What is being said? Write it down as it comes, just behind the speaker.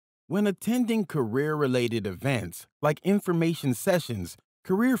When attending career-related events like information sessions,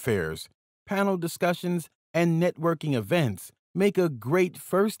 career fairs, panel discussions, and networking events, make a great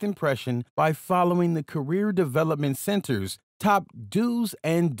first impression by following the Career Development Center's top do's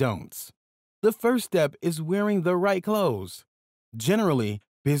and don'ts. The first step is wearing the right clothes. Generally,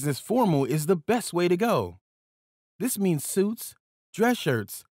 business formal is the best way to go. This means suits, dress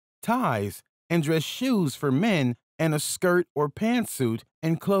shirts, ties, and dress shoes for men, and a skirt or pantsuit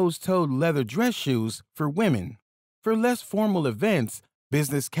and closed-toed leather dress shoes for women. For less formal events,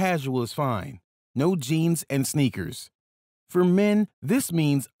 business casual is fine. No jeans and sneakers. For men, this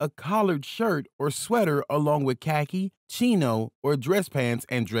means a collared shirt or sweater along with khaki, chino, or dress pants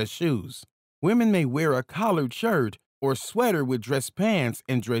and dress shoes. Women may wear a collared shirt or sweater with dress pants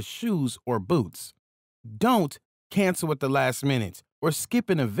and dress shoes or boots. Don't cancel at the last minute or skip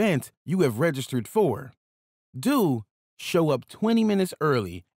an event you have registered for. Do show up 20 minutes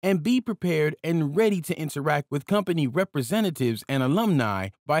early and be prepared and ready to interact with company representatives and alumni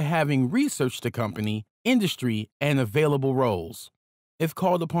by having researched the company, industry, and available roles. If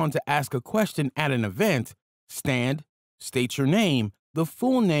called upon to ask a question at an event, stand, state your name, the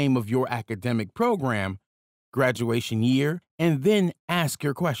full name of your academic program, graduation year, and then ask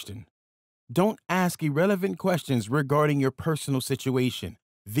your question. Don't ask irrelevant questions regarding your personal situation,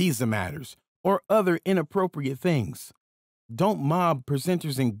 visa matters, or other inappropriate things. Don't mob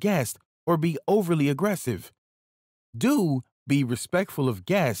presenters and guests or be overly aggressive. Do be respectful of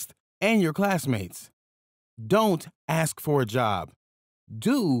guests and your classmates. Don't ask for a job.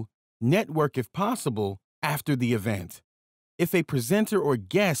 Do network if possible after the event. If a presenter or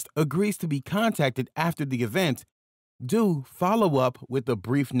guest agrees to be contacted after the event, do follow up with a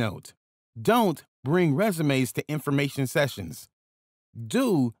brief note. Don't bring resumes to information sessions.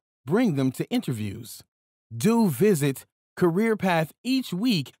 Do bring them to interviews. Do visit Career Path each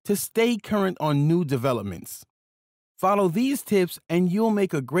week to stay current on new developments. Follow these tips and you'll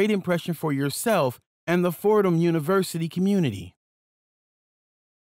make a great impression for yourself and the Fordham University community.